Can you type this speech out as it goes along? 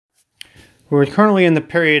We're currently in the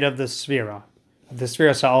period of the Sfira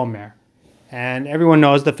Sa'omer. And everyone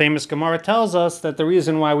knows the famous Gemara tells us that the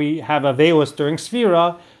reason why we have Avelos during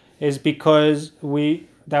Sfira is because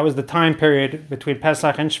that was the time period between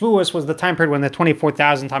Pesach and Shavuos, was the time period when the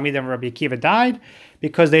 24,000 Talmidim of Rabbi Akiva died,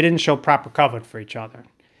 because they didn't show proper kavod for each other.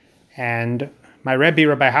 And my Rebbe,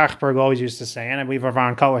 Rabbi Hachberg, always used to say, and I believe Rav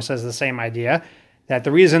Aaron Koller says the same idea, that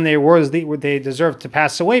the reason they deserved to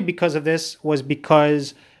pass away because of this was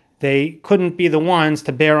because they couldn't be the ones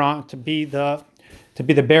to be the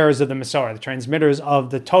bearers of the Masorah, the transmitters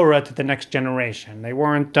of the Torah to the next generation. They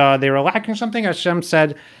weren't. They were lacking something. Hashem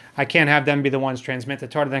said, "I can't have them be the ones transmit the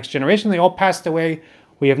Torah to the next generation." They all passed away.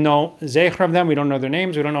 We have no zecher of them. We don't know their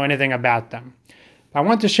names. We don't know anything about them. I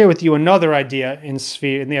want to share with you another idea in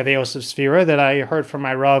the Aveos of Sfira that I heard from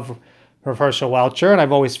my Rav Herschel Welcher, and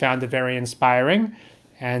I've always found it very inspiring.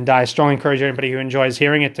 And I strongly encourage anybody who enjoys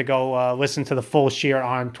hearing it to go listen to the full shiur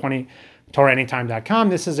on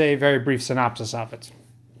TorahAnytime.com. This is a very brief synopsis of it.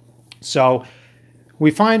 So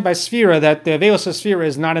we find by Sfira that the Avelos of Sfira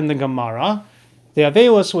is not in the Gemara. The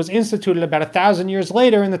Avelos was instituted about 1,000 years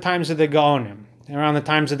later in the times of the Gaonim, around the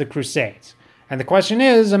times of the Crusades. And the question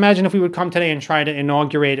is, imagine if we would come today and try to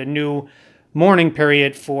inaugurate a new mourning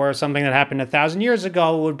period for something that happened 1,000 years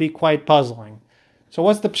ago. It would be quite puzzling. So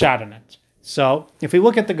what's the pshat in it? So if we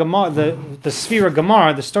look at the Gemara, the Sfira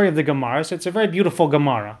Gemara, the story of the Gemara, so it's a very beautiful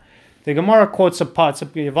Gemara. The Gemara quotes a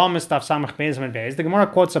pasuk. The Gemara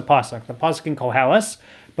quotes a pasuk. The pasuk in Koheles,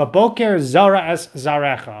 "Baboker zara es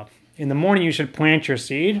zarecha." In the morning you should plant your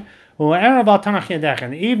seed. In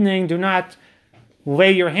the evening, do not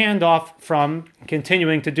lay your hand off from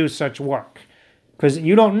continuing to do such work, because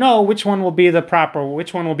you don't know which one will be the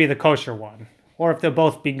kosher one, or if they'll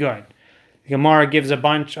both be good. The Gemara gives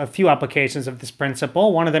a few applications of this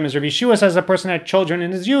principle. One of them is Rabbi Yeshua says a person had children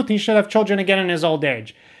in his youth, he should have children again in his old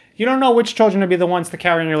age. You don't know which children will be the ones to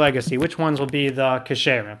carry on your legacy, which ones will be the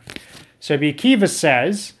kesherim. So Rabbi Akiva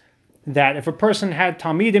says that if a person had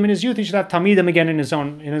Talmidim in his youth, he should have Talmidim again in his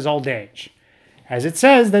old age. As it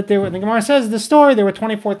says that the Gemara says the story, there were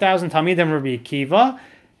 24,000 Talmidim Rabbi Akiva,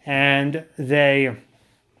 and they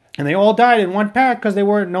all died in one pack because they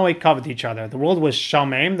weren't knowing covet each other. The world was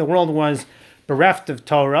shamem, the world was bereft of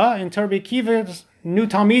Torah, and Rabbi Akiva's new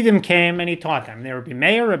Talmidim came and he taught them. They were Rabbi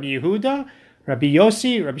Meir, Rabbi Yehuda, Rabbi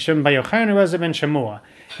Yossi, Rabbi Shimon Bar Yochai, and Rabbi ben Shemua.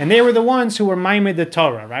 And they were the ones who were maimed the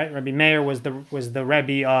Torah, right? Rabbi Meir was the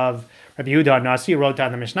Rebbe of Rabbi Yehuda Nasi, wrote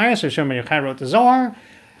down the Mishnayos, so Shimon Bar Yochai wrote the Zohar.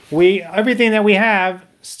 Everything that we have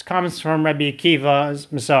comes from Rabbi Akiva's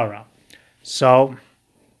Masorah. So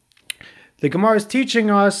the Gemara is teaching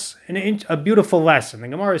us a beautiful lesson. The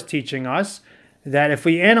Gemara is teaching us that if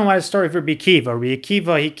we analyze the story of Rabbi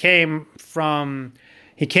Akiva,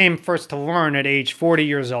 he came first to learn at age 40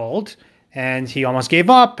 years old, and he almost gave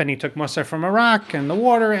up, and he took Musar from Iraq and the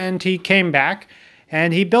water, and he came back,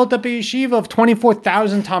 and he built up a yeshiva of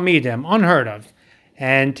 24,000 Talmidim, unheard of.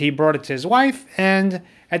 And he brought it to his wife, and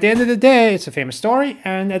at the end of the day, it's a famous story,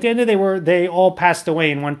 and at the end of the day, they all passed away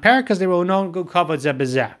in one pair because they were no good kavod zeh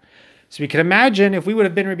b'zeh. So we can imagine if we would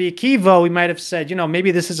have been Rabbi Akiva, we might have said,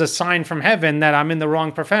 maybe this is a sign from heaven that I'm in the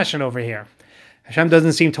wrong profession over here. Hashem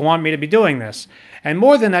doesn't seem to want me to be doing this. And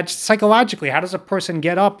more than that, psychologically, how does a person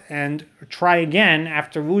get up and try again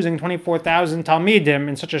after losing 24,000 Talmidim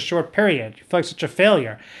in such a short period? You feel like such a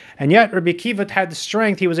failure. And yet, Rabbi Akiva had the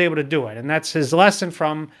strength, he was able to do it. And that's his lesson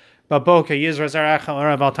from Baboka, Yizra Zarecha,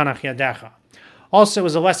 Orav Al Tanach Yadecha. Also, it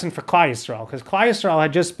was a lesson for Klal Yisrael, because Klal Yisrael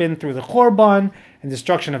had just been through the Churban and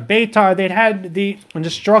destruction of Beitar. They'd had the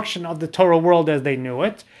destruction of the Torah world as they knew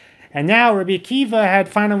it. And now Rabbi Akiva had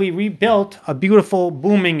finally rebuilt a beautiful,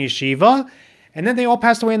 booming yeshiva. And then they all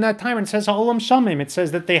passed away in that time. And it says Ha'olam Shamim. It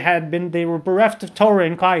says that they were bereft of Torah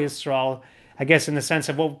in Klal Yisrael, I guess in the sense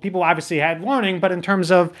of, people obviously had learning, but in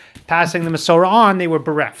terms of passing the Masorah on, they were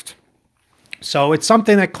bereft. So it's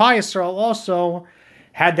something that Klal Yisrael also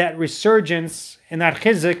had that resurgence in that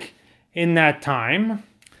chizuk in that time.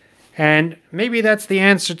 And maybe that's the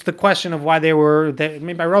answer to the question of why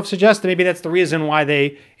maybe Rav suggested maybe that's the reason why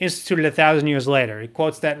they instituted 1,000 years later. He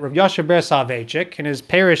quotes that Rav Yasher Ber Soloveitchik in his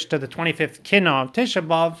parish to the 25th Kinnah of Tisha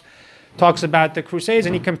B'Av talks about the Crusades,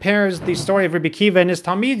 and he compares the story of Rabbi Akiva and his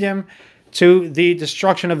Talmidim to the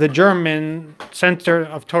destruction of the German center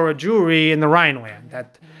of Torah Jewry in the Rhineland.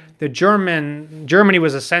 That Germany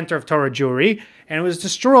was a center of Torah Jewry, and it was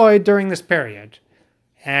destroyed during this period.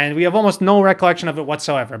 And we have almost no recollection of it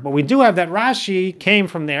whatsoever. But we do have that Rashi came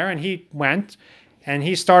from there, and he went, and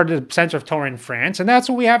he started a center of Torah in France. And that's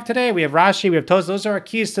what we have today. We have Rashi, we have Tosfos. Those are our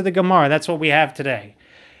keys to the Gemara. That's what we have today.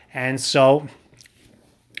 And so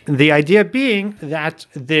the idea being that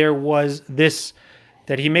there was this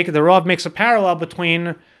that the Rav makes a parallel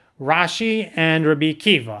between Rashi and Rabbi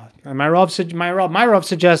Akiva. And my Rav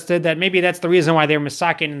suggested that maybe that's the reason why they were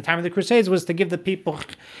misakin in the time of the Crusades, was to give the people,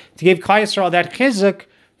 to give Klal Yisrael that chizuk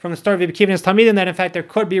from the story of Rabbi Akiva and his Talmidim, that in fact there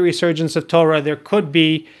could be a resurgence of Torah, there could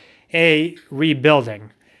be a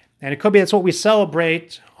rebuilding. And it could be that's what we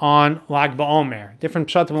celebrate on Lag BaOmer. Different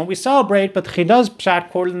pshat than what we celebrate, but Chida's pshat,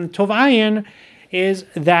 quoted in the Tov Ayin, is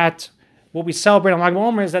that what we celebrate on Lag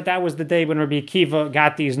BaOmer is that was the day when Rabbi Akiva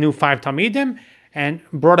got these new 5 Talmidim and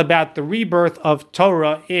brought about the rebirth of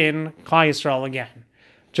Torah in Klal Yisrael again.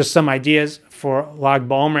 Just some ideas for Lag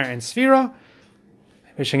BaOmer and Sfira.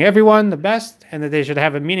 Wishing everyone the best and that they should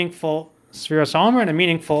have a meaningful Sfira Omer and a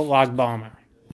meaningful Lag BaOmer.